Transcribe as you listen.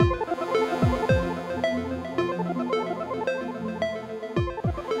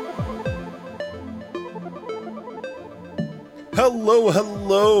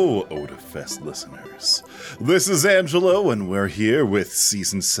Hello, OdaFest listeners. This is Angelo, and we're here with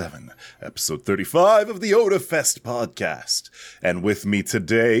Season 7, Episode 35 of the OdaFest podcast. And with me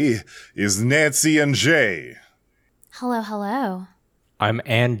today is Nancy and Jay. Hello. I'm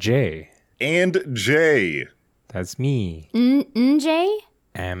Ann J. And Jay. That's me. Jay?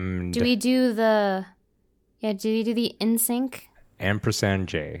 And Do we do the in-sync? ampersand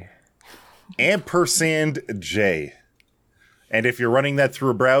J. Ampersand J. And if you're running that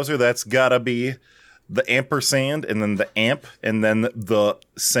through a browser, that's gotta be the ampersand, and then the amp, and then the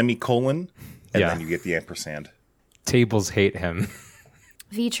semicolon, and then you get the ampersand. Tables hate him.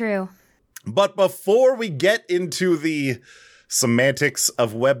 True. But before we get into the semantics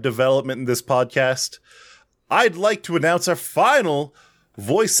of web development in this podcast, I'd like to announce our final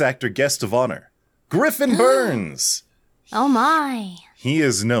voice actor guest of honor, Griffin Burns. Oh my. He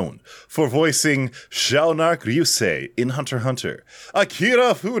is known for voicing Xiaonark Ryusei in Hunter x Hunter,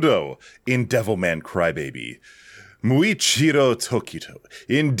 Akira Fudo in Devilman Crybaby, Muichiro Tokito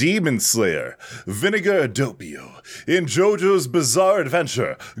in Demon Slayer, Vinegar Doppio in JoJo's Bizarre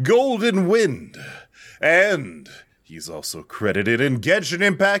Adventure, Golden Wind, and he's also credited in Genshin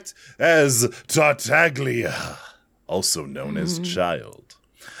Impact as Tartaglia, also known as Child.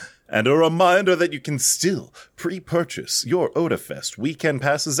 And a reminder that you can still pre-purchase your OdaFest weekend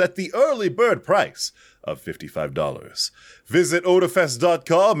passes at the early bird price of $55. Visit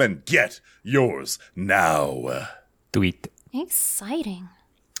odafest.com and get yours now. Tweet. Exciting.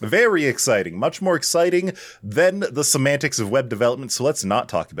 Very exciting. Much more exciting than the semantics of web development, so let's not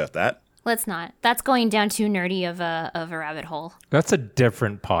talk about that. Let's not. That's going down too nerdy of a rabbit hole. That's a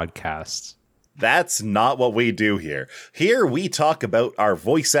different podcast. That's not what we do here. Here we talk about our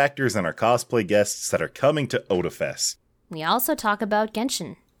voice actors and our cosplay guests that are coming to OdaFest. We also talk about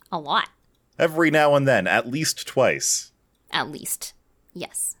Genshin. A lot. Every now and then, at least twice. At least.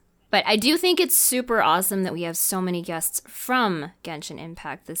 Yes. But I do think it's super awesome that we have so many guests from Genshin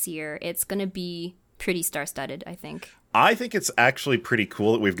Impact this year. It's going to be pretty star-studded, I think. I think it's actually pretty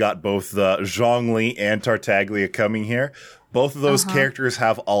cool that we've got both Zhongli and Tartaglia coming here. Both of those characters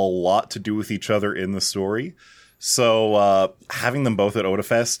have a lot to do with each other in the story. So having them both at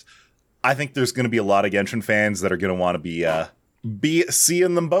OdaFest, I think there's going to be a lot of Genshin fans that are going to want to be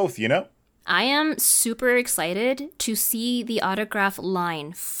seeing them both, you know? I am super excited to see the autograph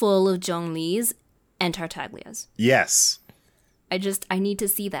line full of Zhongli's and Tartaglia's. Yes. I need to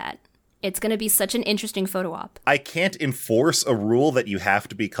see that. It's going to be such an interesting photo op. I can't enforce a rule that you have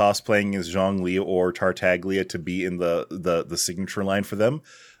to be cosplaying as Zhongli or Tartaglia to be in the signature line for them.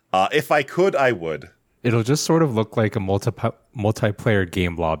 If I could, I would. It'll just sort of look like a multiplayer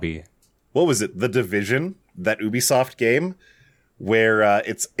game lobby. What was it? The Division, that Ubisoft game, where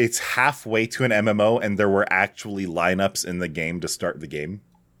it's halfway to an MMO and there were actually lineups in the game to start the game.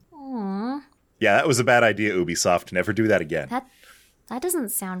 Aww. Yeah, that was a bad idea, Ubisoft. Never do that again. That doesn't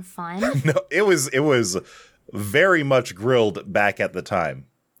sound fun. No, it was very much grilled back at the time.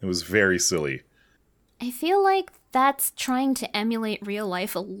 It was very silly. I feel like that's trying to emulate real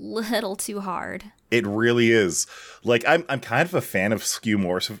life a little too hard. It really is. Like, I'm kind of a fan of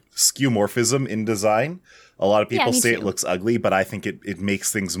skeuomorphism in design. A lot of people say it looks ugly, but I think it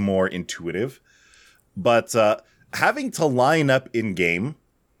makes things more intuitive. But having to line up in game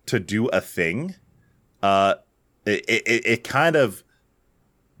to do a thing, it kind of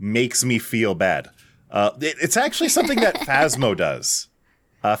makes me feel bad. It's actually something that Phasmo does.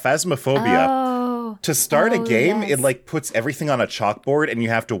 Phasmophobia. Oh. To start a game, yes. it like puts everything on a chalkboard and you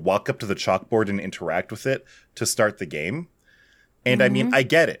have to walk up to the chalkboard and interact with it to start the game. And I mean, I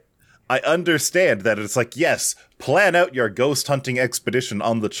get it. I understand that it's like, yes, plan out your ghost hunting expedition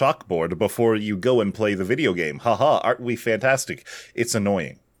on the chalkboard before you go and play the video game. Haha, aren't we fantastic? It's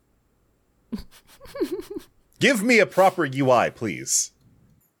annoying. Give me a proper UI, please.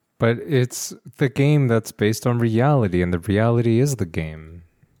 But it's the game that's based on reality, and the reality is the game.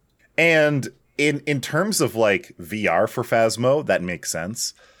 And in terms of like VR for Phasmo, that makes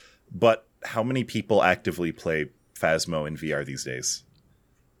sense. But how many people actively play Phasmo in VR these days?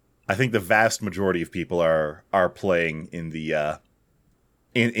 I think the vast majority of people are playing in the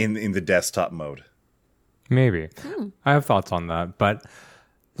in the desktop mode. Maybe. I have thoughts on that, but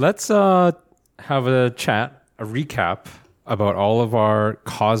let's have a chat, a recap about all of our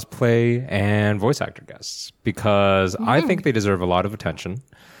cosplay and voice actor guests, because I think they deserve a lot of attention.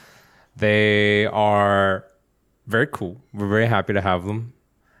 They are very cool. We're very happy to have them.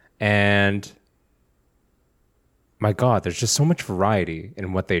 And my God, there's just so much variety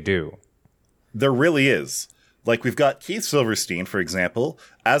in what they do. There really is. Like, we've got Keith Silverstein, for example.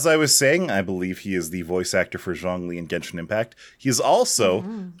 As I was saying, I believe he is the voice actor for Zhongli in Genshin Impact. He's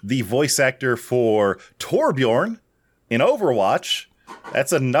also the voice actor for Torbjorn in Overwatch.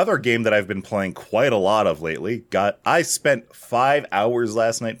 That's another game that I've been playing quite a lot of lately. I spent 5 hours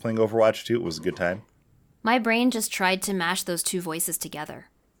last night playing Overwatch 2. It was a good time. My brain just tried to mash those two voices together.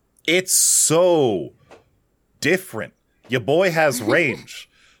 It's so different. Your boy has range.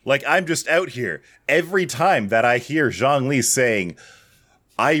 Like, I'm just out here. Every time that I hear Zhongli saying,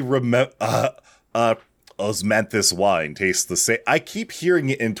 I remember, Osmanthus wine tastes the same. I keep hearing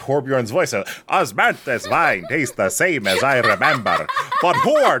it in Torbjorn's voice. Osmanthus wine tastes the same as I remember. But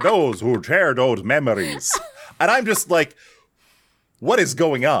who are those who share those memories? And I'm just like, what is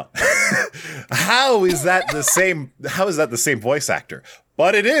going on? How is that the same voice actor?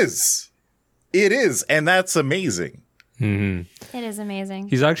 But it is. It is. And that's amazing. Mm-hmm. It is amazing.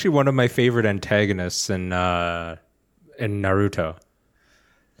 He's actually one of my favorite antagonists in Naruto.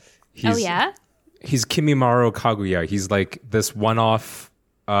 Oh, yeah? He's Kimimaro Kaguya. He's like this one-off,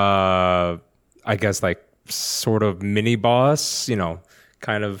 I guess, like sort of mini boss,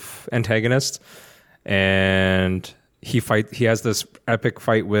 kind of antagonist. And he has this epic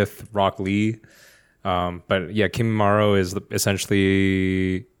fight with Rock Lee. But yeah, Kimimaro is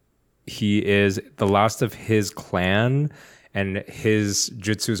essentially... He is the last of his clan, and his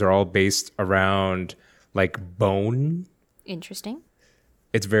jutsus are all based around, like, bone. Interesting.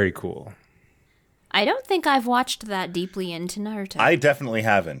 It's very cool. I don't think I've watched that deeply into Naruto. I definitely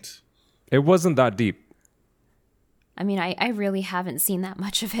haven't. It wasn't that deep. I mean, I really haven't seen that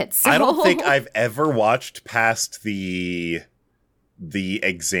much of it, so... I don't think I've ever watched past the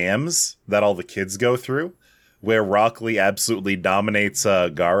exams that all the kids go through, where Rock Lee absolutely dominates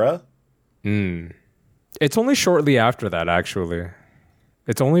Gaara. It's only shortly after that, actually.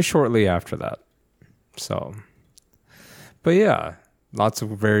 It's only shortly after that. So, but yeah, lots of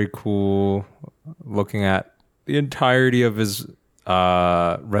very cool. Looking at the entirety of his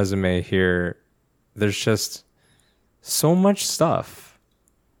resume here, there's just so much stuff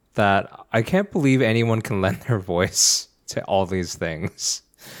that I can't believe anyone can lend their voice to all these things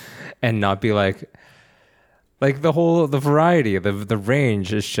and not be like the variety, the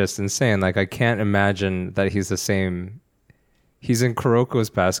range is just insane. Like, I can't imagine that he's the same. He's in Kuroko's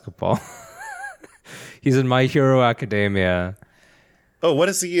Basketball. He's in My Hero Academia. Oh, what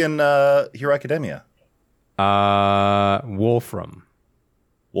is he in Hero Academia? Wolfram.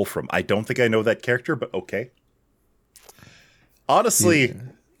 I don't think I know that character, but okay. Honestly,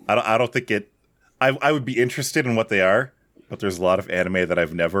 I don't think it... I would be interested in what they are, but there's a lot of anime that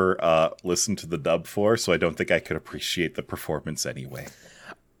I've never listened to the dub for, so I don't think I could appreciate the performance anyway.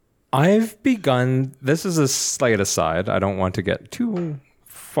 I've begun... This is a slight aside. I don't want to get too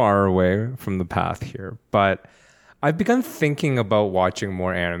far away from the path here, but I've begun thinking about watching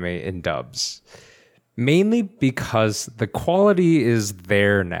more anime in dubs. Mainly because the quality is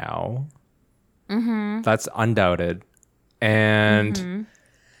there now. Mm-hmm. That's undoubted. And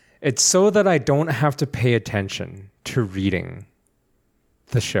it's so that I don't have to pay attention to reading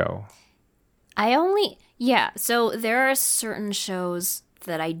the show. So there are certain shows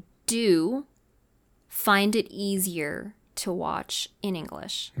that I do find it easier to watch in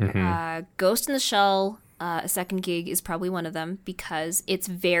English. Ghost in the Shell, Second Gig is probably one of them because it's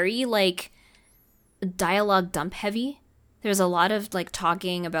very like dialogue dump heavy. There's a lot of like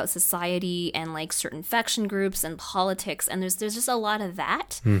talking about society and like certain faction groups and politics, and there's just a lot of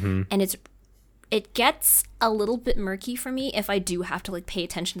that. And it gets a little bit murky for me if I do have to like pay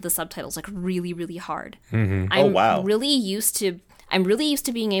attention to the subtitles like really, really hard. I'm really used to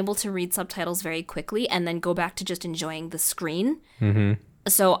being able to read subtitles very quickly and then go back to just enjoying the screen.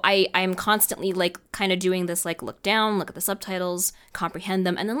 So I'm constantly like kind of doing this like look down, look at the subtitles, comprehend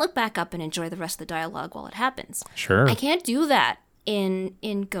them, and then look back up and enjoy the rest of the dialogue while it happens. Sure. I can't do that in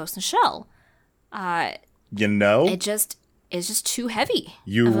Ghost in the Shell. It's just too heavy.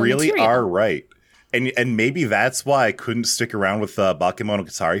 You really are right. And maybe that's why I couldn't stick around with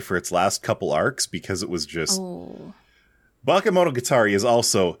Bakemonogatari for its last couple arcs, because it was just... Bakemonogatari is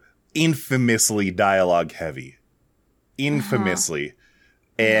also infamously dialogue heavy. Infamously.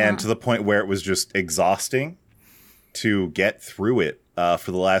 And to the point where it was just exhausting to get through it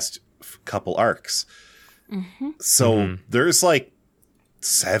for the last couple arcs. So there's like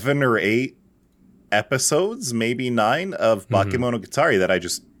 7 or 8 episodes, maybe 9, of Bakemonogatari that I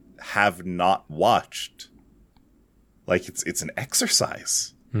just have not watched. Like, it's an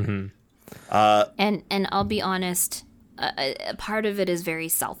exercise. And I'll be honest, a part of it is very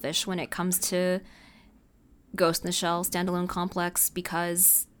selfish when it comes to Ghost in the Shell standalone complex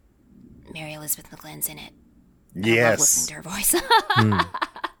because Mary Elizabeth McGlynn's in it. I love Yes. listening to her voice.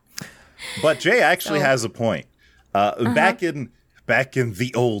 But Jay actually has a point. Back in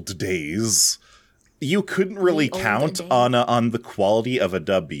the old days, you couldn't really The old count days. on the quality of a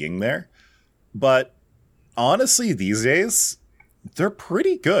dub being there. But honestly, these days, they're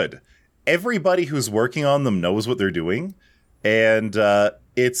pretty good. Everybody who's working on them knows what they're doing, and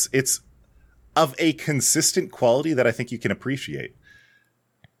it's of a consistent quality that I think you can appreciate.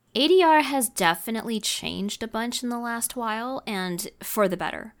 ADR has definitely changed a bunch in the last while, and for the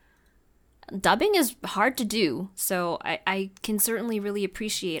better. Dubbing is hard to do, so I can certainly really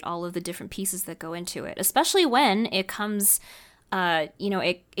appreciate all of the different pieces that go into it, especially when it comes,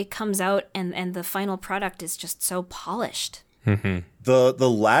 it comes out and the final product is just so polished. The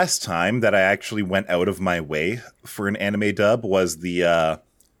last time that I actually went out of my way for an anime dub was the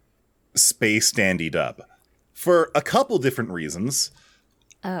Space Dandy dub. For a couple different reasons.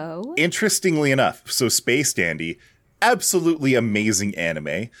 Oh? Interestingly enough, so Space Dandy, absolutely amazing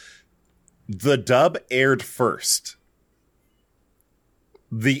anime. The dub aired first.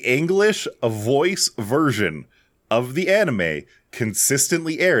 The English voice version of the anime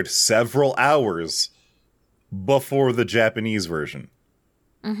consistently aired several hours before the Japanese version.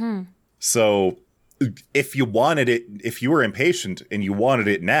 Mm-hmm. So if you wanted it, if you were impatient and you wanted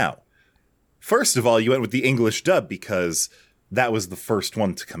it now, first of all, you went with the English dub because that was the first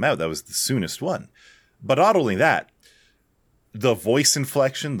one to come out. That was the soonest one. But not only that, the voice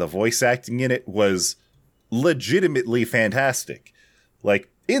inflection, the voice acting in it was legitimately fantastic. Like,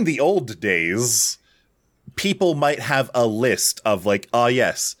 in the old days, people might have a list of like,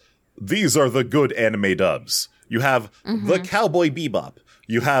 yes, these are the good anime dubs. You have the Cowboy Bebop.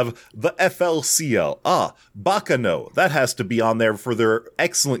 You have the FLCL. Bakano. That has to be on there for their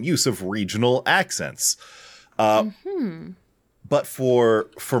excellent use of regional accents. But for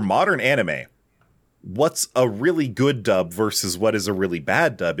modern anime, what's a really good dub versus what is a really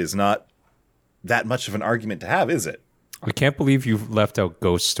bad dub is not that much of an argument to have, is it? I can't believe you've left out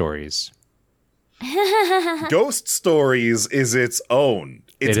Ghost Stories. Ghost Stories is its own.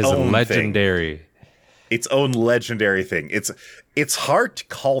 It is own legendary. thing. Its own legendary thing. It's hard to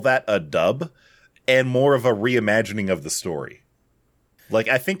call that a dub and more of a reimagining of the story. Like,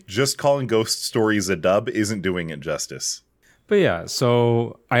 I think just calling Ghost Stories a dub isn't doing it justice. But yeah,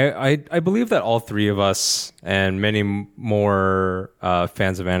 so I believe that all three of us and many more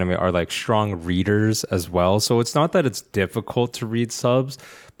fans of anime are like strong readers as well. So it's not that it's difficult to read subs,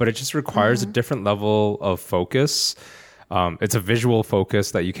 but it just requires a different level of focus. It's a visual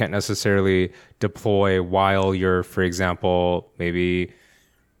focus that you can't necessarily deploy while you're, for example, maybe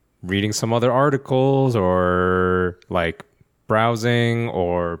reading some other articles or like browsing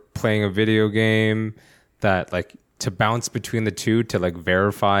or playing a video game, that like to bounce between the two to like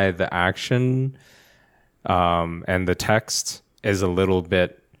verify the action and the text is a little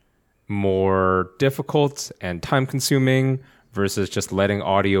bit more difficult and time consuming versus just letting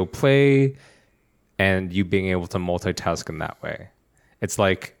audio play and you being able to multitask in that way. It's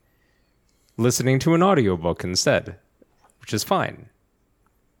like listening to an audiobook instead, which is fine.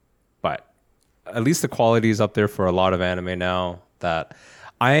 But at least the quality is up there for a lot of anime now that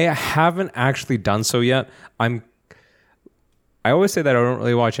I haven't actually done so yet. I always say that I don't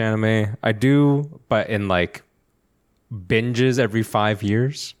really watch anime. I do, but in like binges every 5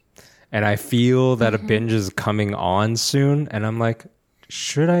 years. And I feel that a binge is coming on soon. And I'm like,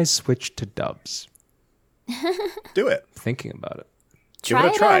 should I switch to dubs? Do it. Thinking about it. Try Give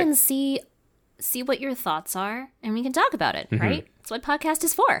it a it try. out and see what your thoughts are, and we can talk about it, right? That's what podcast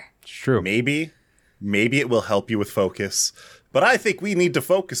is for. It's true. Maybe it will help you with focus. But I think we need to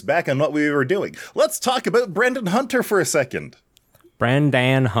focus back on what we were doing. Let's talk about Brendan Hunter for a second.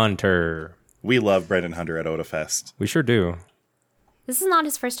 Brendan Hunter. We love Brendan Hunter at OdaFest. We sure do. This is not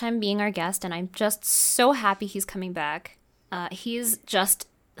his first time being our guest, and I'm just so happy he's coming back. He's just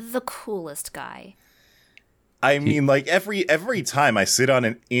the coolest guy. I mean, like every time I sit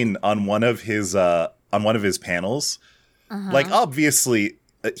on one of his panels, like obviously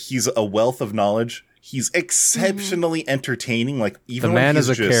he's a wealth of knowledge. He's exceptionally entertaining. Like even The man when is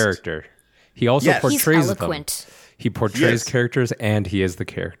he's a character. He also Yes. He's portrays them. eloquent. He portrays Yes. characters and he is the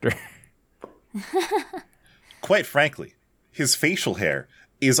character. Quite frankly, his facial hair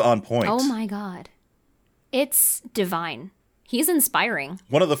is on point. Oh my god. It's divine. He's inspiring.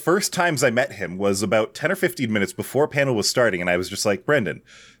 One of the first times I met him was about 10 or 15 minutes before panel was starting, and I was just like, Brendan,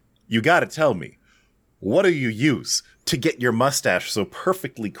 you gotta tell me, what do you use to get your mustache so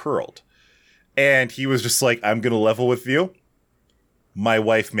perfectly curled? And he was just like, I'm gonna level with you. My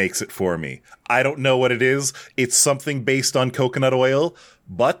wife makes it for me. I don't know what it is. It's something based on coconut oil,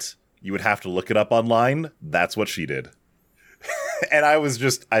 but You would have to look it up online. That's what she did. And I was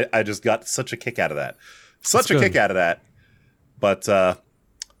just, I just got such a kick out of that. Kick out of that. But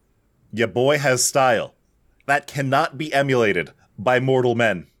your boy has style. That cannot be emulated by mortal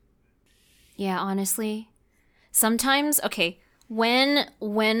men. Yeah, honestly. Sometimes, okay, when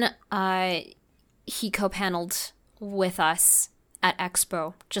he co-paneled with us at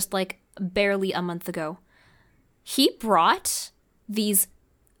Expo, just like barely a month ago, he brought these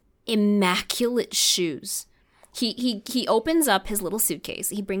immaculate shoes. He opens up his little suitcase,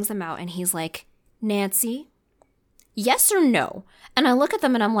 he brings them out, and he's like, Nancy, yes or no? And I look at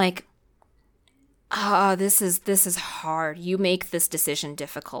them and I'm like, this is hard. You make this decision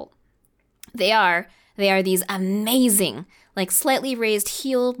difficult. They are these amazing, like slightly raised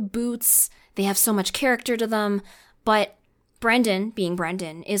heel boots. They have so much character to them, but Brendan, being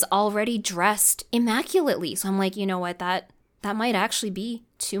Brendan, is already dressed immaculately. So I'm like, you know what, that might actually be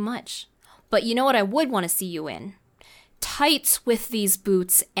too much. But you know what I would want to see you in? Tights with these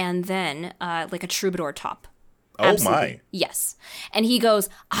boots and then like a troubadour top. Oh, absolutely. My. Yes. And he goes,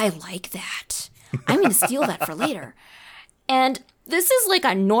 I like that. I'm going to steal that for later. And this is like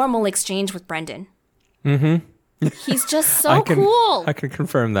a normal exchange with Brendan. Mm-hmm. He's just so cool. I can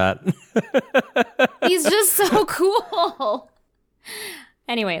confirm that. He's just so cool.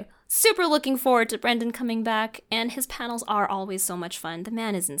 Anyway, super looking forward to Brendan coming back, and his panels are always so much fun. The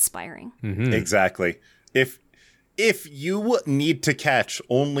man is inspiring. Mm-hmm. Exactly. If you need to catch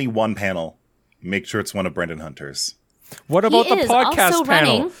only one panel, make sure it's one of Brendan Hunter's. What about the podcast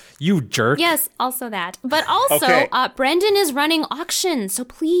panel? You jerk. Yes, also that. But also, okay. Brendan is running auction, so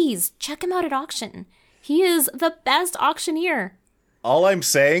please check him out at auction. He is the best auctioneer. All I'm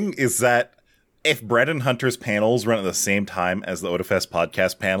saying is that if Brendan Hunter's panels run at the same time as the Otafest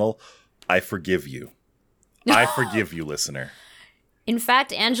podcast panel, I forgive you. I forgive you, listener. In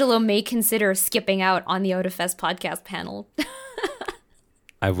fact, Angelo may consider skipping out on the Otafest podcast panel.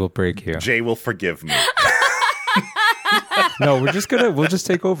 I will break you. Jay will forgive me. No, we'll just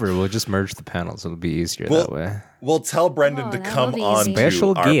take over. We'll just merge the panels. It'll be easier that way. We'll tell Brendan to come on to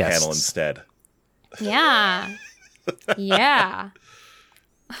special our guests. panel instead. Yeah. Yeah.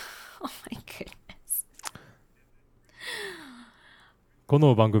 Oh my goodness. こ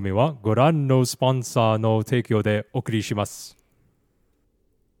の番組はご覧のスポンサーの提供でお送りします。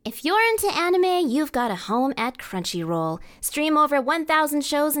If you're into anime, you've got a home at Crunchyroll. Stream over 1,000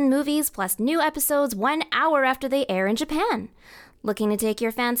 shows and movies, plus new episodes 1 hour after they air in Japan. Looking to take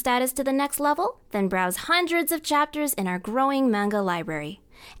your fan status to the next level? Then browse hundreds of chapters in our growing manga library.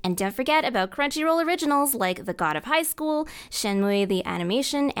 And don't forget about Crunchyroll originals like The God of High School, Shenmue the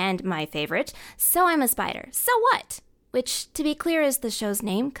Animation, and my favorite, So I'm a Spider, So What? Which, to be clear, is the show's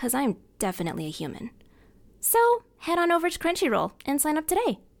name, because I'm definitely a human. So, head on over to Crunchyroll and sign up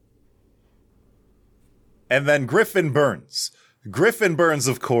today. And then Griffin Burns. Griffin Burns,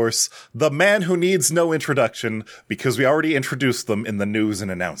 of course, the man who needs no introduction because we already introduced them in the news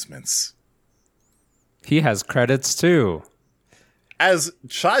and announcements. He has credits too. As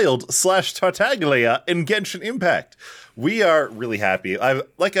Child/Tartaglia in Genshin Impact. We are really happy.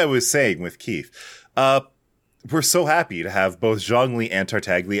 Like I was saying with Keith, we're so happy to have both Zhongli and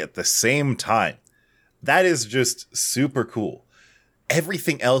Tartaglia at the same time. That is just super cool.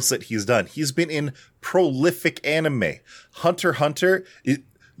 Everything else that he's done, he's been in prolific anime. Hunter x Hunter,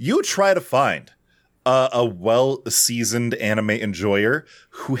 you try to find a well-seasoned anime enjoyer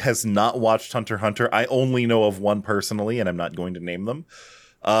who has not watched Hunter x Hunter. I only know of one personally, and I'm not going to name them.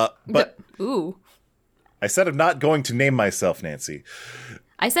 But ooh. I said I'm not going to name myself, Nancy.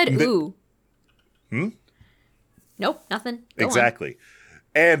 I said ooh. Nope, nothing. Go exactly.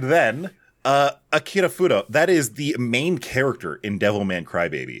 On. And then Akira Fudo, that is the main character in Devilman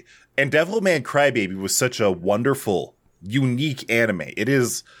Crybaby. And Devilman Crybaby was such a wonderful, unique anime. It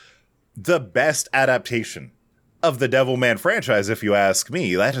is the best adaptation of the Devilman franchise, if you ask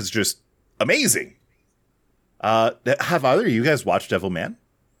me. That is just amazing. Have either of you guys watched Devilman?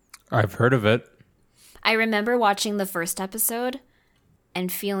 I've heard of it. I remember watching the first episode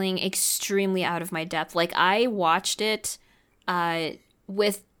and feeling extremely out of my depth. Like, I watched it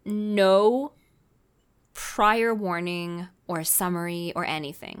with no prior warning or summary or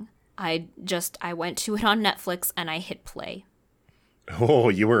anything. I went to it on Netflix and I hit play. Oh,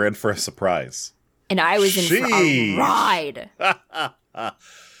 you were in for a surprise. And I was in for a ride.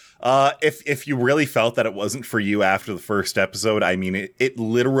 If you really felt that it wasn't for you after the first episode, I mean, it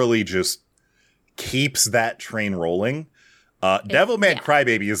literally just keeps that train rolling. Devilman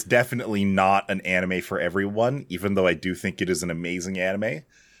Crybaby is definitely not an anime for everyone, even though I do think it is an amazing anime.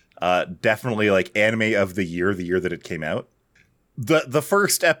 Definitely like anime of the year that it came out. The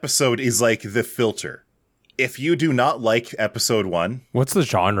first episode is like the filter. If you do not like episode 1, What's the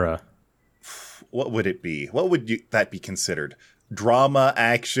genre? what would it be? What would that be considered? Drama,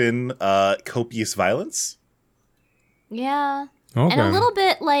 action, copious violence? Yeah. Okay. And a little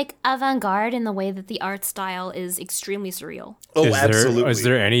bit like avant-garde in the way that the art style is extremely surreal. Oh, absolutely. Is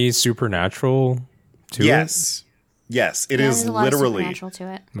there any supernatural to it? Yes. Yes, it is There's a lot of literally. supernatural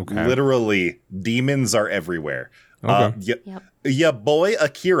to it. Okay. Literally, demons are everywhere. Okay. Yep. Ya boy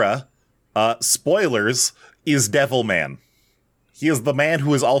Akira, spoilers, is Devil Man. He is the man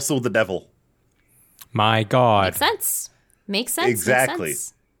who is also the devil. My God. Makes sense. Makes sense. Exactly. Makes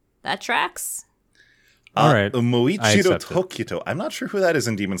sense. That tracks. All right. I Muichiro accept it. Tokito. I'm not sure who that is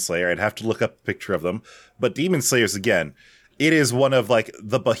in Demon Slayer. I'd have to look up a picture of them. But Demon Slayers, again, it is one of like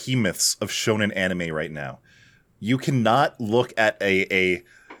the behemoths of shonen anime right now. You cannot look at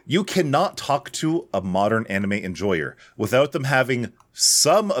you cannot talk to a modern anime enjoyer without them having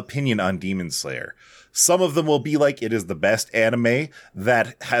some opinion on Demon Slayer. Some of them will be like, it is the best anime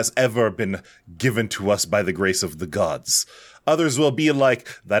that has ever been given to us by the grace of the gods. Others will be like,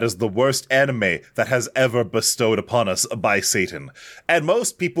 that is the worst anime that has ever bestowed upon us by Satan. And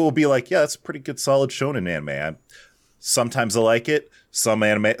most people will be like, yeah, that's a pretty good solid shonen anime. Sometimes I like it. Some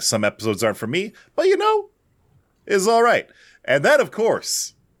episodes aren't for me, but it's all right. And then, of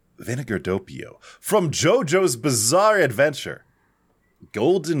course, Vinegar Doppio from JoJo's Bizarre Adventure.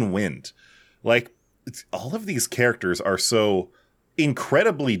 Golden Wind. Like, all of these characters are so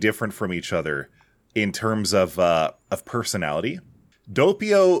incredibly different from each other in terms of personality.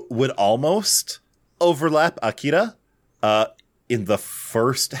 Doppio would almost overlap Akira in the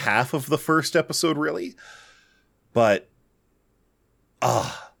first half of the first episode, really. But,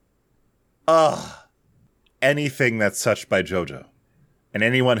 anything that's touched by JoJo, and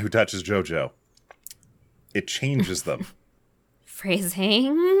anyone who touches JoJo, it changes them.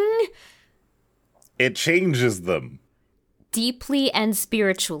 Phrasing. It changes them. Deeply and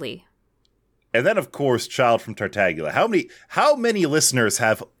spiritually. And then, of course, Child from Tartaglia. How many listeners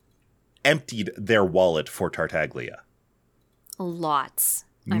have emptied their wallet for Tartaglia? Lots.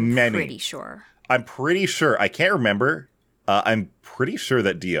 I'm Many. pretty sure. I'm pretty sure. I can't remember. I'm pretty sure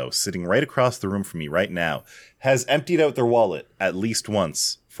that Dio, sitting right across the room from me right now, has emptied out their wallet at least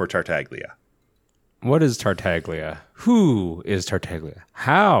once for Tartaglia. What is Tartaglia? Who is Tartaglia?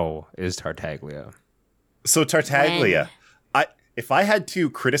 How is Tartaglia? So Tartaglia, if I had to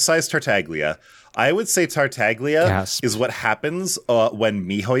criticize Tartaglia, I would say Tartaglia Gasp. is what happens when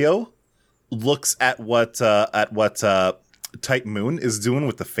MiHoYo looks at what Type Moon is doing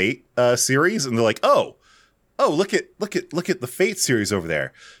with the Fate series, and they're like, oh, look at the Fate series over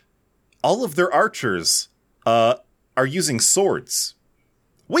there. All of their archers are using swords.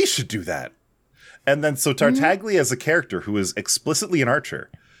 We should do that. And then so Tartaglia is a character who is explicitly an archer,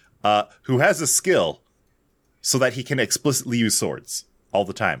 who has a skill so that he can explicitly use swords all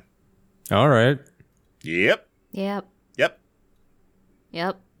the time. All right. Yep. Yep. Yep.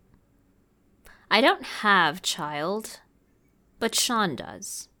 Yep. I don't have Child, but Sean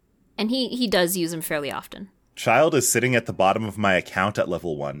does. And he does use him fairly often. Child is sitting at the bottom of my account at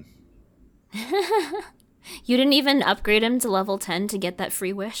level 1. You didn't even upgrade him to level 10 to get that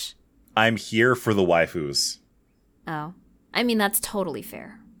free wish? I'm here for the waifus. Oh. I mean, that's totally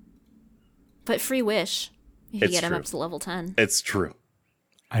fair. But free wish, if you It's get him true. up to level 10. It's true.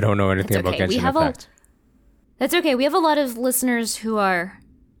 I don't know anything It's about okay. Genshin Impact. That's okay. We have a lot of listeners who are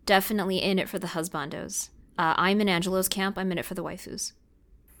definitely in it for the husbandos. I'm in Angelo's camp. I'm in it for the waifus.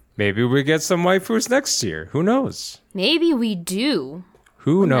 Maybe we get some waifus next year. Who knows? Maybe we do.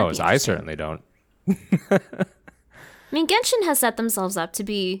 Who Wouldn't that be knows? I interesting? certainly don't. I mean, Genshin has set themselves up to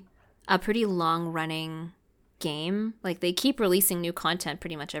be a pretty long-running game. Like, they keep releasing new content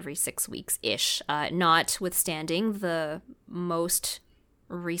pretty much every 6 weeks-ish, notwithstanding the most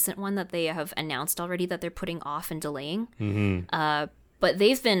recent one that they have announced already that they're putting off and delaying. Mm-hmm. But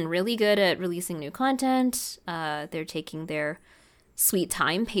they've been really good at releasing new content. They're taking their sweet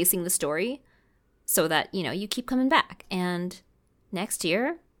time pacing the story so that, you keep coming back. And next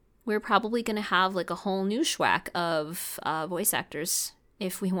year, we're probably going to have like a whole new schwack of voice actors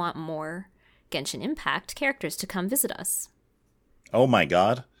if we want more Genshin Impact characters to come visit us. Oh my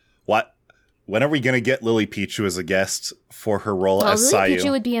god. What? When are we going to get Lily Pichu as a guest for her role as Lily Sayu? Pichu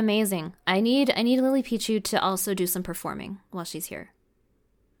would be amazing. I need Lily Pichu to also do some performing while she's here.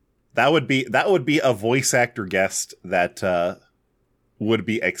 That would be a voice actor guest that would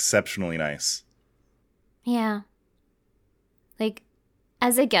be exceptionally nice. Yeah. Like,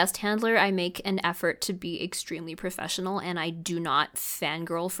 as a guest handler, I make an effort to be extremely professional, and I do not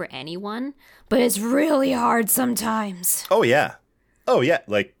fangirl for anyone, but it's really hard sometimes. Oh yeah. Oh yeah,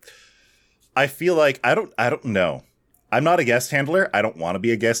 like I feel like I don't know. I'm not a guest handler. I don't want to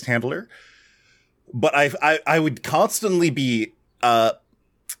be a guest handler. But I would constantly be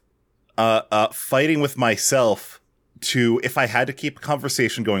fighting with myself to, if I had to keep a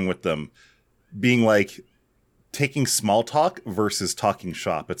conversation going with them, being like taking small talk versus talking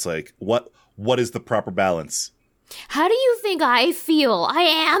shop. It's like, what is the proper balance? How do you think I feel? I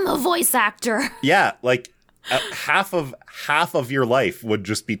am a voice actor. Yeah, like half of your life would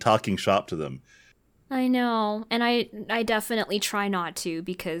just be talking shop to them. I know, and I definitely try not to,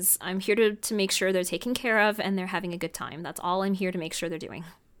 because I'm here to make sure they're taken care of and they're having a good time. That's all I'm here to make sure they're doing.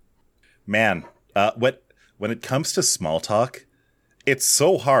 Man, when it comes to small talk, it's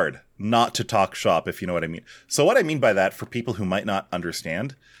so hard not to talk shop, if you know what I mean. So what I mean by that, for people who might not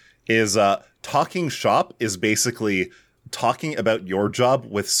understand, is talking shop is basically talking about your job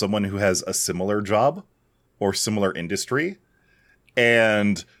with someone who has a similar job or similar industry.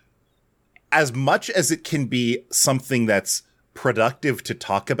 And as much as it can be something that's productive to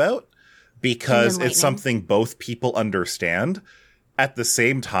talk about, because it's something both people understand, at the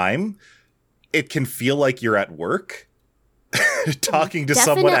same time, it can feel like you're at work, talking to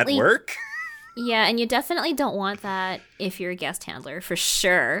someone at work. Yeah, and you definitely don't want that if you're a guest handler, for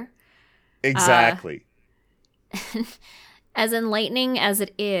sure. Exactly. As enlightening as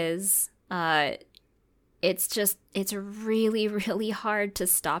it is, it's really, really hard to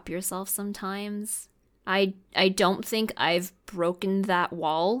stop yourself sometimes. I don't think I've broken that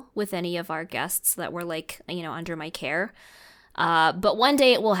wall with any of our guests that were like, under my care. But one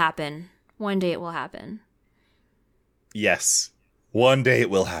day it will happen. One day it will happen. Yes. One day it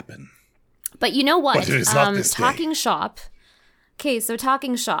will happen. But you know what? But it is not this day. Talking shop. Okay, so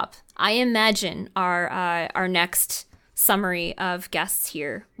talking shop. I imagine our next summary of guests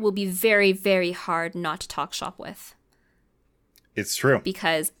here will be very, very hard not to talk shop with. It's true.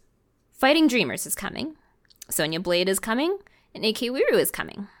 Because Fighting Dreamers is coming, Sonya Blade is coming, and AK Wiru is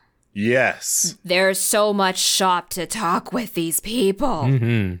coming. Yes. There's so much shop to talk with these people.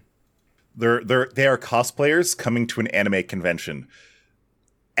 Mm-hmm. They are cosplayers coming to an anime convention.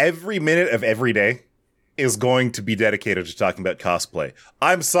 Every minute of every day is going to be dedicated to talking about cosplay.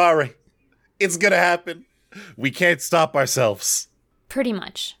 I'm sorry. It's gonna happen. We can't stop ourselves. Pretty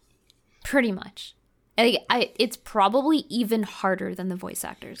much. It's probably even harder than the voice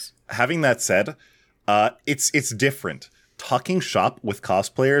actors. Having that said, it's different. Talking shop with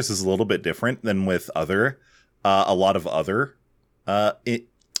cosplayers is a little bit different than with a lot of other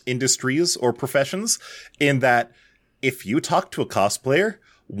industries or professions, in that if you talk to a cosplayer,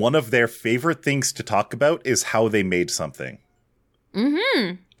 one of their favorite things to talk about is how they made something.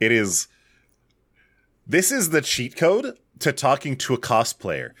 Mm-hmm. This is the cheat code to talking to a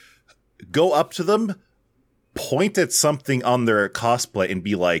cosplayer. Go up to them, point at something on their cosplay and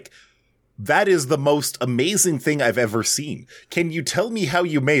be like, that is the most amazing thing I've ever seen. Can you tell me how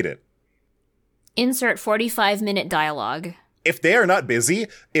you made it? Insert 45-minute dialogue. If they are not busy,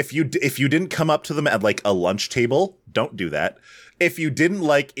 if you didn't come up to them at like a lunch table, don't do that. If you didn't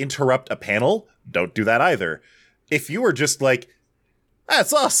like interrupt a panel, don't do that either. If you were just like,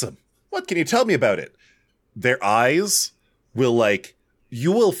 that's awesome, what can you tell me about it? Their eyes will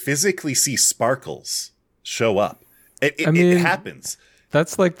you will physically see sparkles show up. It happens.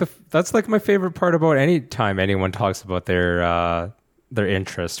 That's like my favorite part about any time anyone talks about their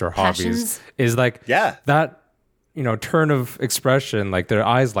interests or hobbies. Passions. Is like, yeah, that, turn of expression, like their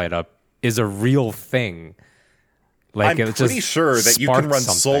eyes light up, is a real thing. Like, I'm pretty sure that you can run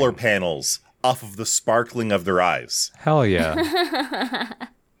solar panels off of the sparkling of their eyes. Hell yeah.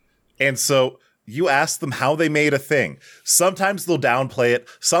 And so you ask them how they made a thing. Sometimes they'll downplay it.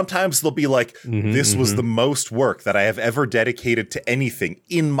 Sometimes they'll be like, this was the most work that I have ever dedicated to anything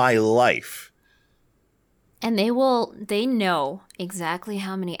in my life. And they know exactly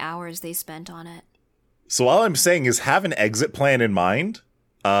how many hours they spent on it. So all I'm saying is have an exit plan in mind.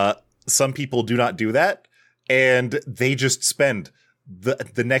 Some people do not do that. And they just spend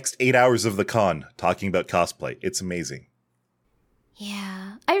the next 8 hours of the con talking about cosplay. It's amazing.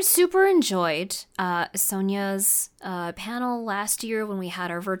 Yeah. I super enjoyed Sonia's panel last year when we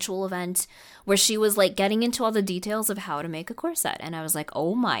had our virtual event, where she was like getting into all the details of how to make a corset. And I was like,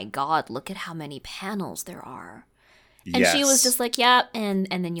 oh my God, look at how many panels there are. And she was just like, yeah, and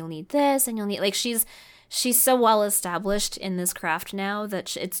then you'll need this, and you'll need, like, she's so well established in this craft now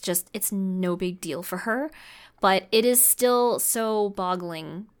that it's no big deal for her. But it is still so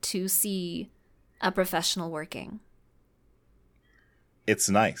boggling to see a professional working. It's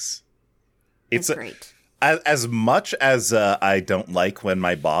nice. It's great. As much as I don't like when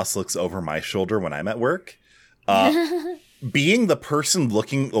my boss looks over my shoulder when I'm at work, being the person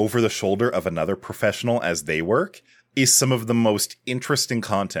looking over the shoulder of another professional as they work is some of the most interesting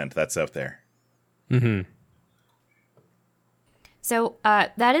content that's out there. Mm-hmm. So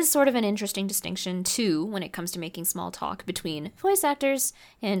that is sort of an interesting distinction, too, when it comes to making small talk between voice actors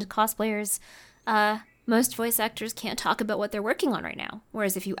and cosplayers. Most voice actors can't talk about what they're working on right now.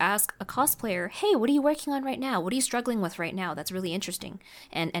 Whereas if you ask a cosplayer, hey, what are you working on right now? What are you struggling with right now? That's really interesting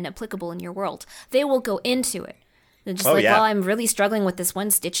and applicable in your world. They will go into it. They're just well, I'm really struggling with this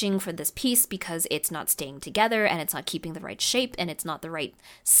one stitching for this piece because it's not staying together and it's not keeping the right shape and it's not the right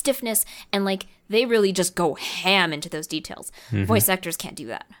stiffness. And like, they really just go ham into those details. Mm-hmm. Voice actors can't do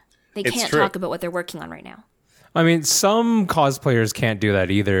that. They can't talk about what they're working on right now. I mean, some cosplayers can't do that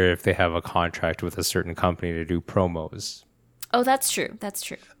either if they have a contract with a certain company to do promos. Oh, that's true. That's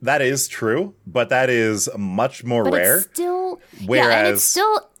true. That is true, but that is much more rare. It's still, and it's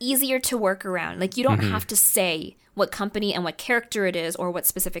still easier to work around. Like, you don't have to say what company and what character it is or what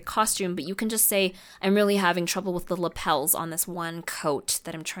specific costume, but you can just say, I'm really having trouble with the lapels on this one coat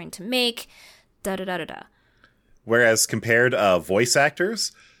that I'm trying to make, da-da-da-da-da. Whereas compared voice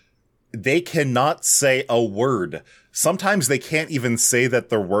actors, they cannot say a word. Sometimes they can't even say that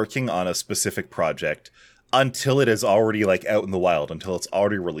they're working on a specific project until it is already like out in the wild, until it's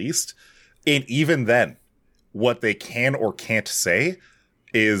already released. And even then, what they can or can't say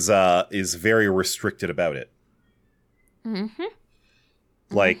is very restricted about it. Mm-hmm.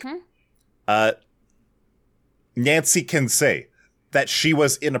 Like, Nancy can say that she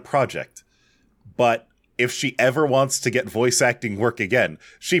was in a project, but if she ever wants to get voice acting work again,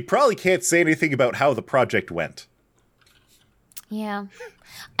 she probably can't say anything about how the project went. Yeah.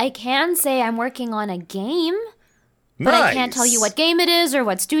 I can say I'm working on a game, but nice. I can't tell you what game it is or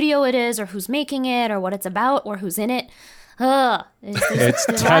what studio it is or who's making it or what it's about or who's in it. It's there's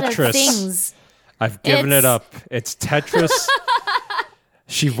Tetris. A lot of things. I've given it up. It's Tetris.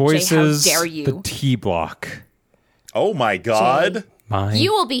 She voices Jay, how dare you? the T block. Oh my god. My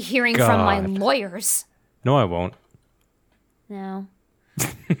you will be hearing god. from my lawyers. No, I won't. No.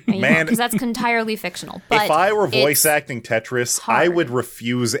 Man, because that's entirely fictional. But if I were voice acting Tetris, hard. I would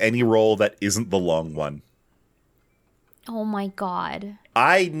refuse any role that isn't the long one. Oh my god.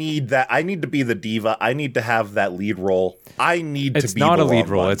 I need that. I need to be the diva. I need to have that lead role. I need to be It's not the a lead long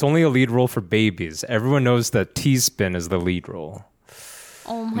role. one. It's only a lead role for babies. Everyone knows that T-Spin is the lead role.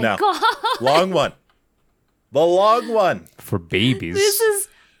 Oh my No. god. Long one. The long one. For babies. This is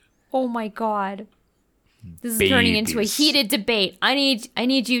oh my god. This is turning into a heated debate. I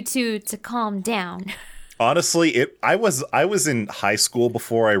need you to calm down. Honestly, I was in high school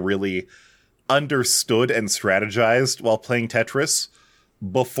before I really understood and strategized while playing Tetris.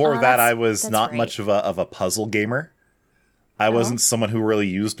 Before that, I was not great. much of a puzzle gamer. I wasn't someone who really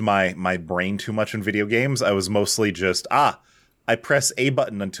used my brain too much in video games. I was mostly just, I press A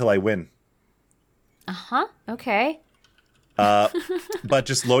button until I win. Uh-huh. Okay. But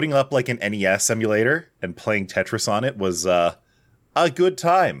just loading up like an NES emulator and playing Tetris on it was a good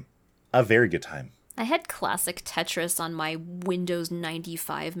time. A very good time. I had classic Tetris on my Windows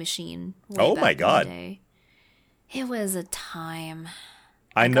 95 machine. Oh my god. It was a time.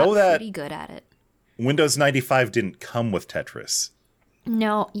 I know got that pretty good at it. Windows 95 didn't come with Tetris.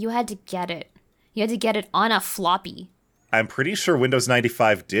 No, you had to get it. You had to get it on a floppy. I'm pretty sure Windows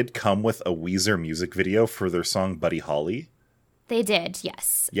 95 did come with a Weezer music video for their song Buddy Holly. They did,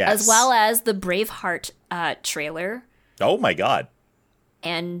 yes. Yes. As well as the Braveheart trailer. Oh my god.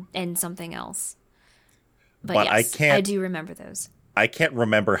 And something else. But yes, I do remember those. I can't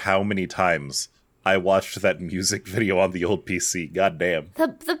remember how many times I watched that music video on the old PC. God damn.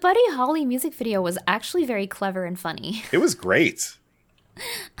 The Buddy Holly music video was actually very clever and funny. It was great.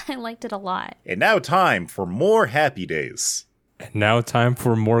 I liked it a lot. And now time for more Happy Days. And now time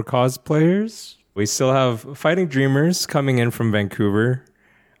for more cosplayers. We still have Fighting Dreamers coming in from Vancouver.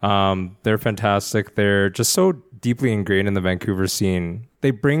 They're fantastic. They're just so deeply ingrained in the Vancouver scene. They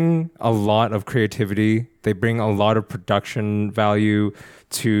bring a lot of creativity. They bring a lot of production value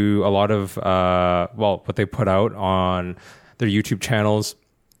to a lot of, what they put out on their YouTube channels.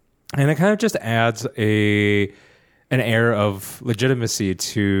 And it kind of just adds an air of legitimacy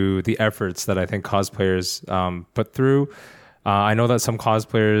to the efforts that I think cosplayers put through. I know that some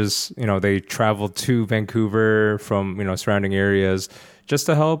cosplayers, they travel to Vancouver from, surrounding areas just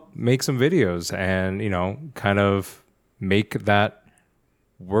to help make some videos and, kind of make that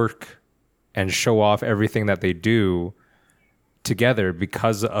work and show off everything that they do together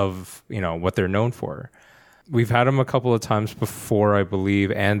because of, what they're known for. We've had them a couple of times before, I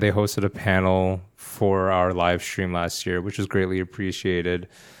believe, and they hosted a panel for our live stream last year, which was greatly appreciated.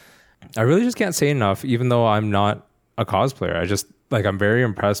 I really just can't say enough, even though I'm not a cosplayer. I just like I'm very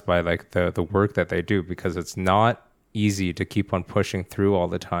impressed by like the work that they do, because it's not easy to keep on pushing through all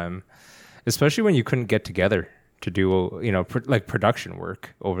the time, especially when you couldn't get together to do, you know, like production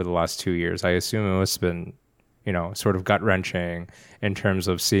work over the last 2 years. I assume it must have been, you know, sort of gut wrenching in terms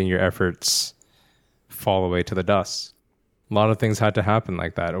of seeing your efforts fall away to the dust. A lot of things had to happen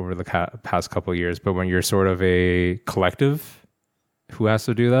like that over the past couple of years, but when you're sort of a collective who has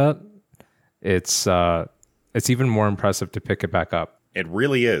to do that, it's even more impressive to pick it back up. It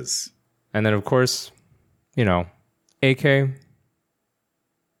really is. And then, of course, you know, AK.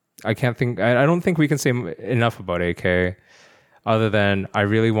 I don't think we can say enough about AK, other than I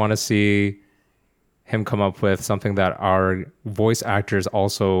really want to see him come up with something that our voice actors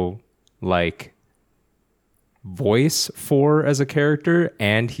also like voice for as a character,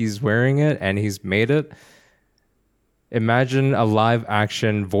 and he's wearing it and he's made it. Imagine a live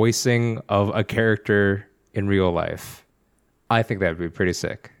action voicing of a character in real life. I think that'd be pretty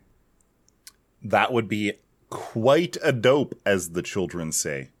sick. That would be quite a dope, as the children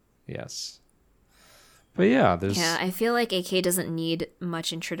say. Yes. But yeah, I feel like AK doesn't need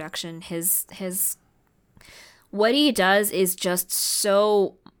much introduction. His what he does is just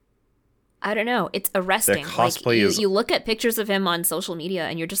so, I don't know, it's arresting. Their cosplay like you look at pictures of him on social media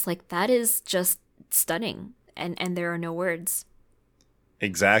and you're just like, that is just stunning, and there are no words.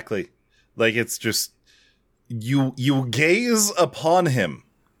 Exactly. Like, it's just you gaze upon him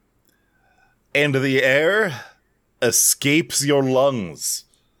and the air escapes your lungs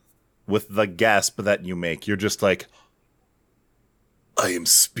with the gasp that you make. You're just like, I am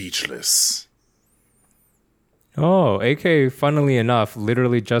speechless. Oh, AK, funnily enough,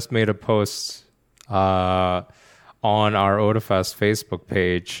 literally just made a post on our Otafest Facebook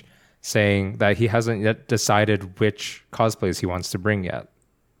page saying that he hasn't yet decided which cosplays he wants to bring yet.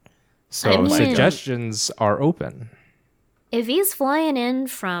 So suggestions are open. If he's flying in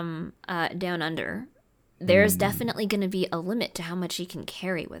from down under, there's definitely going to be a limit to how much he can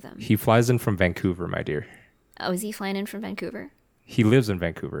carry with him. He flies in from Vancouver, my dear. Oh, is he flying in from Vancouver? He lives in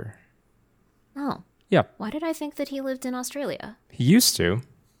Vancouver. Oh. Yeah. Why did I think that he lived in Australia? He used to.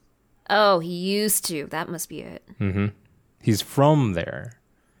 Oh, he used to. That must be it. Mm-hmm. He's from there.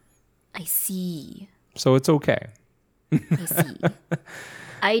 I see. So it's okay. I see.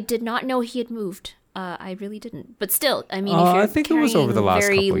 I did not know he had moved. I really didn't. But still, I mean, if you're I think it was over the last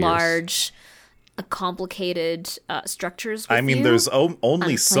very couple large, complicated structures with I mean, you, there's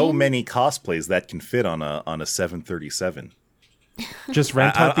only a so plane? many cosplays that can fit on a 737. Just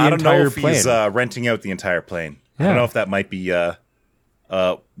rent out the I don't know entire if plane. he's renting out the entire plane. I don't Yeah. know if that might be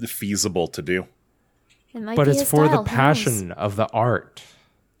feasible to do. It might But be it's his for style, the who knows? passion of the art.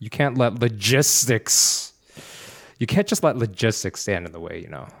 You can't let logistics. You can't just let logistics stand in the way, you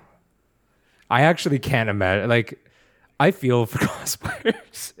know. I actually can't imagine. Like, I feel for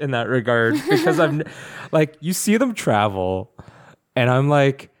cosplayers in that regard, because I'm like, you see them travel, and I'm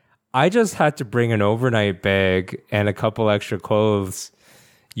like, I just had to bring an overnight bag and a couple extra clothes.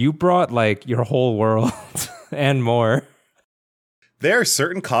 You brought like your whole world and more. There are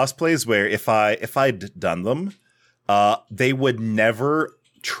certain cosplays where if I'd done them, they would never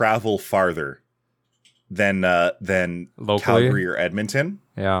travel farther than Locally? Calgary or Edmonton,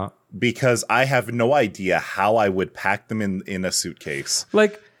 Yeah. because I have no idea how I would pack them in a suitcase.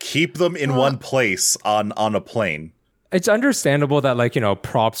 Like, Keep them in one place on a plane. it's understandable that, like, you know,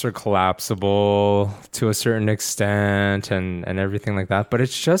 props are collapsible to a certain extent and everything like that. But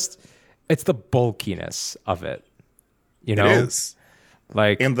it's the bulkiness of it, you know? It is.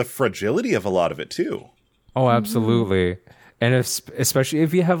 Like, And the fragility of a lot of it, too. oh, absolutely. And especially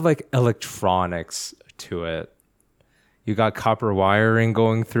if you have like electronics to it, you got copper wiring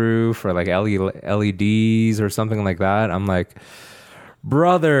going through for like LEDs or something like that. I'm like,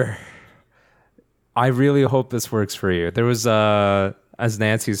 brother, I really hope this works for you. There was, as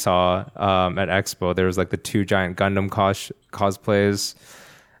Nancy saw at Expo, there was like the 2 giant Gundam cosplays.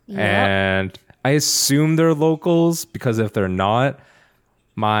 Yep. And I assume they're locals, because if they're not,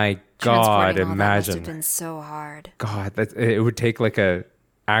 my God, Transporting all that must have imagine. been so hard. God, it would take like a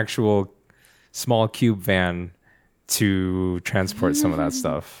actual small cube van to transport some of that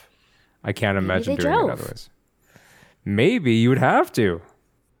stuff. I can't imagine they doing drove. it otherwise. Maybe you would have to.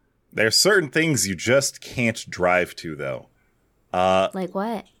 There's certain things you just can't drive to, though. Like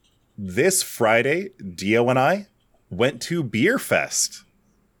what? This Friday, Dio and I went to Beer Fest.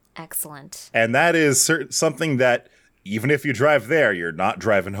 Excellent. And that is something that, even if you drive there, you're not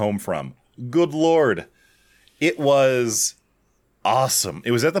driving home from. Good Lord. It was awesome.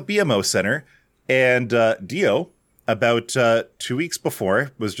 It was at the BMO Center, and Dio, about 2 weeks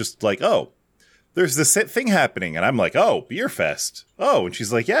before, was just like, oh, there's this thing happening. And I'm like, oh, Beer Fest. Oh, and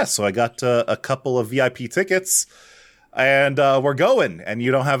she's like, yeah, so I got a couple of VIP tickets and we're going. And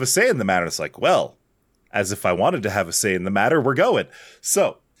you don't have a say in the matter. It's like, well, as if I wanted to have a say in the matter, we're going.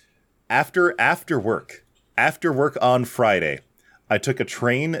 So after work on Friday, I took a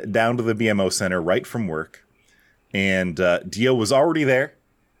train down to the BMO Center right from work. And Dio was already there.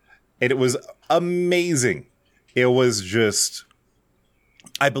 And it was amazing. It was just,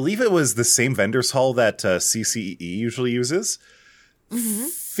 I believe it was the same vendors hall that CCEE usually uses.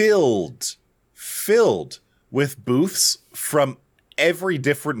 Filled with booths from every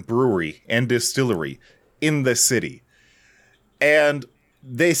different brewery and distillery in the city. And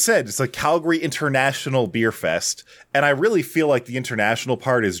they said it's a Calgary International Beer Fest. And I really feel like the international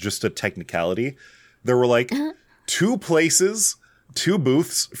part is just a technicality. There were like 2 places, 2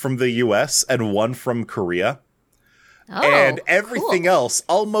 booths from the US and 1 from Korea. Oh, and everything cool. else,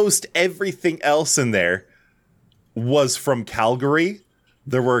 almost everything else in there was from Calgary.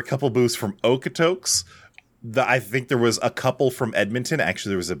 There were a couple booths from Okotoks. I think there was a couple from Edmonton.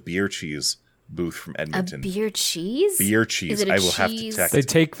 Actually, there was a beer cheese booth from Edmonton. A beer cheese? Beer cheese. Is it a I will have to cheese? text. They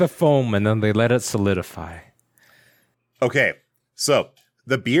take the foam and then they let it solidify. Okay, so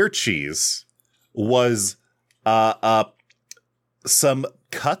the beer cheese was some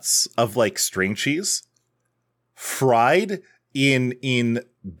cuts of like string cheese fried in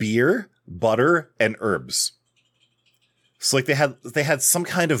beer, butter, and herbs. So like they had some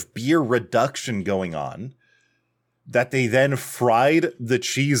kind of beer reduction going on that they then fried the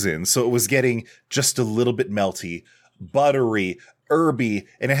cheese in, so it was getting just a little bit melty, buttery, herby,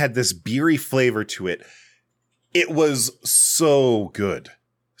 and it had this beery flavor to it. It was so good.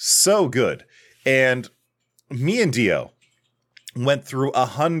 So good. And me and Dio went through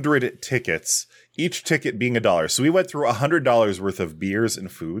 100 tickets, each ticket being $1. So we went through $100 worth of beers and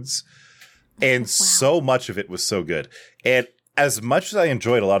foods. And so much of it was so good. And as much as I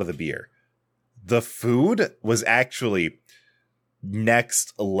enjoyed a lot of the beer, the food was actually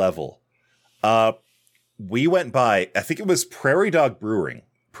next level. We went by, I think it was Prairie Dog Brewing.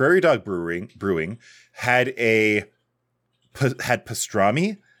 Prairie Dog Brewing had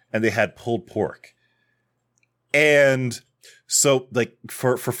pastrami and they had pulled pork. And so like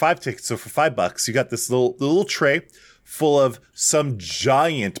for 5 tickets, so for $5, you got this little tray full of some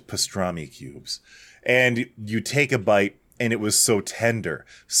giant pastrami cubes. And you take a bite and it was so tender,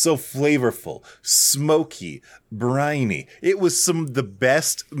 so flavorful, smoky, briny. It was some of the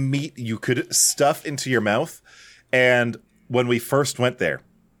best meat you could stuff into your mouth. And when we first went there,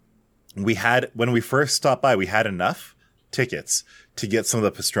 when we first stopped by, we had enough tickets to get some of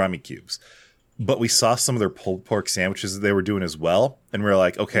the pastrami cubes. But we saw some of their pulled pork sandwiches that they were doing as well. And we were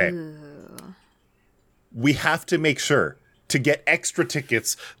like, okay, we have to make sure to get extra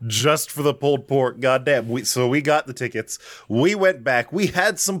tickets just for the pulled pork. Goddamn. So we got the tickets. We went back. We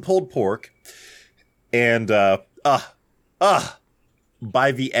had some pulled pork. And by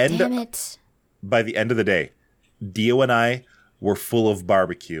the end Damn it. by the end of the day, Dio and I were full of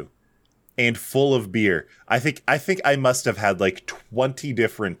barbecue and full of beer. I think I must have had like 20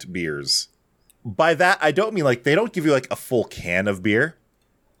 different beers. By that, I don't mean like they don't give you like a full can of beer.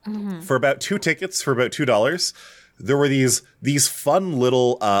 For about 2 tickets, for about $2, there were these fun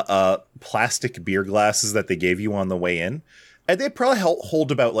little plastic beer glasses that they gave you on the way in. And they probably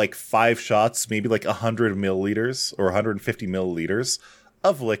hold about like 5 shots, maybe like 100 milliliters or 150 milliliters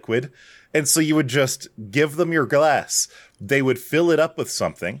of liquid. And so you would just give them your glass. They would fill it up with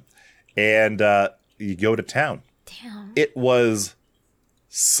something and you go to town. Damn. It was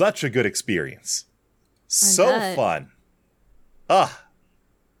such a good experience. So bet. fun.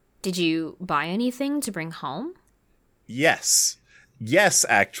 Did you buy anything to bring home? Yes. Yes,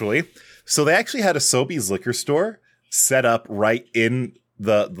 actually. So they actually had a Sobeys liquor store set up right in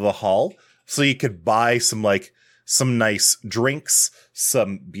the hall. So you could buy some nice drinks,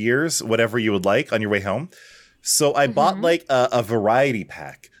 some beers, whatever you would like on your way home. So I bought like a variety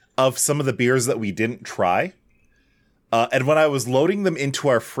pack of some of the beers that we didn't try. And when I was loading them into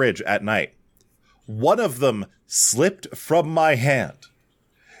our fridge at night, one of them slipped from my hand.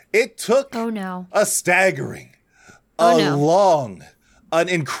 It took a staggering, long, an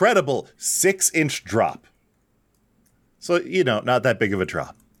incredible 6-inch drop. So, not that big of a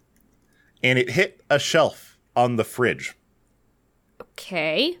drop. And it hit a shelf on the fridge.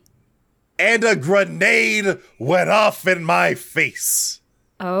 Okay. And a grenade went off in my face.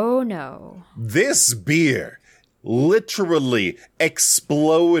 Oh no. This beer literally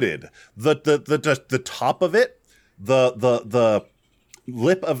exploded. The top of it, the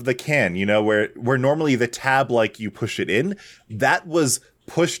lip of the can, where normally the tab, like you push it in, that was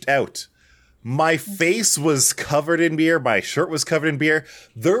pushed out. My face was covered in beer. My shirt was covered in beer.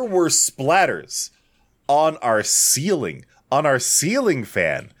 There were splatters on our ceiling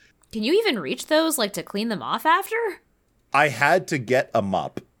fan. Can you even reach those, like, to clean them off after? I had to get a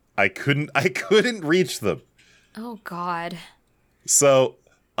mop. I couldn't reach them. Oh, God. So,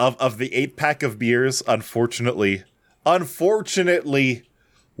 of the 8-pack of beers, unfortunately,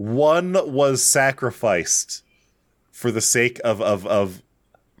 one was sacrificed for the sake of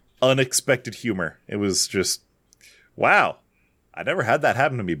unexpected humor. It was just, wow. I never had that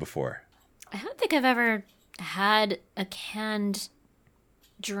happen to me before. I don't think I've ever had a canned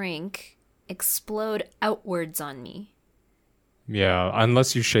drink explode outwards on me. Yeah,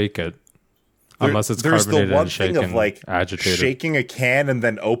 unless you shake it. Unless it's carbonated There's the one and shaken, thing of like agitated. shaking a can and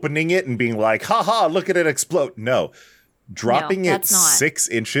then opening it and being like, haha, look at it explode. No. Dropping it 6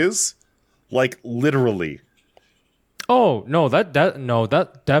 inches, like literally. Oh, no, that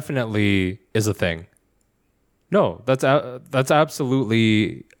definitely is a thing. No, that's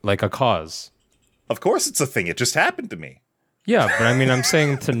absolutely like a cause. Of course it's a thing. It just happened to me. Yeah, but I mean, I'm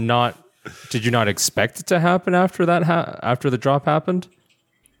saying did you not expect it to happen after that, after the drop happened?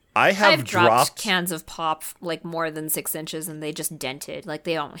 I've dropped cans of pop like more than 6 inches and they just dented. Like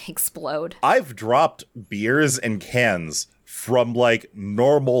they don't explode. I've dropped beers and cans from like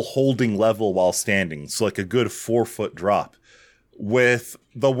normal holding level while standing. So like a good 4-foot drop. With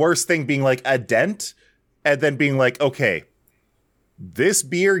the worst thing being like a dent and then being like, okay, this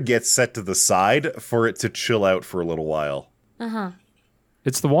beer gets set to the side for it to chill out for a little while. Uh-huh.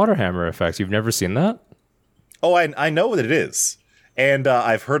 It's the water hammer effect. You've never seen that? Oh, I know what it is. And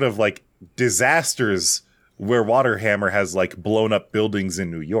I've heard of like disasters where water hammer has like blown up buildings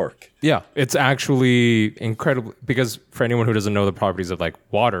in New York. Yeah, it's actually incredible because for anyone who doesn't know the properties of like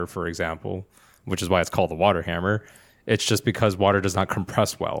water, for example, which is why it's called the water hammer, it's just because water does not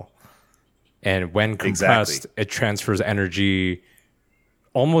compress well. And when compressed, It transfers energy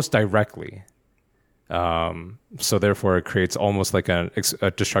almost directly. So therefore it creates almost like a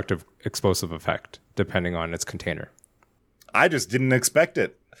destructive explosive effect depending on its container. I just didn't expect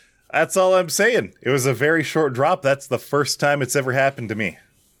it. That's all I'm saying. It was a very short drop. That's the first time it's ever happened to me.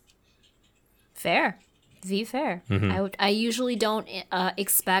 Fair. Fair. Mm-hmm. I usually don't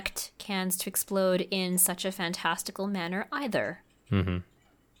expect cans to explode in such a fantastical manner either. Mm-hmm.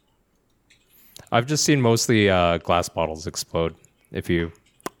 I've just seen mostly glass bottles explode if you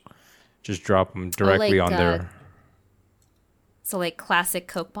just drop them directly on there. So like classic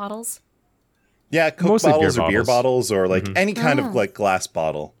Coke bottles? Yeah, Coke mostly bottles or beer bottles or like any kind of like glass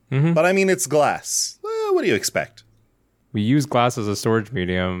bottle. Mm-hmm. But I mean, it's glass. What do you expect? We use glass as a storage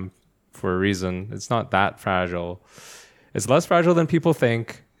medium for a reason. It's not that fragile. It's less fragile than people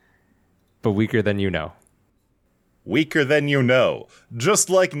think, but weaker than you know. Weaker than you know. Just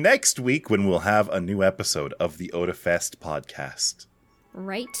like next week when we'll have a new episode of the OdaFest podcast.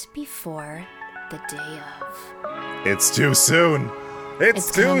 Right before the day of. It's too soon.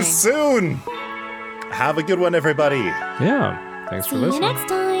 It's too coming. Soon. Have a good one, everybody. Yeah. Thanks for listening. See you next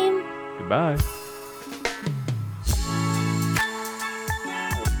time. Goodbye.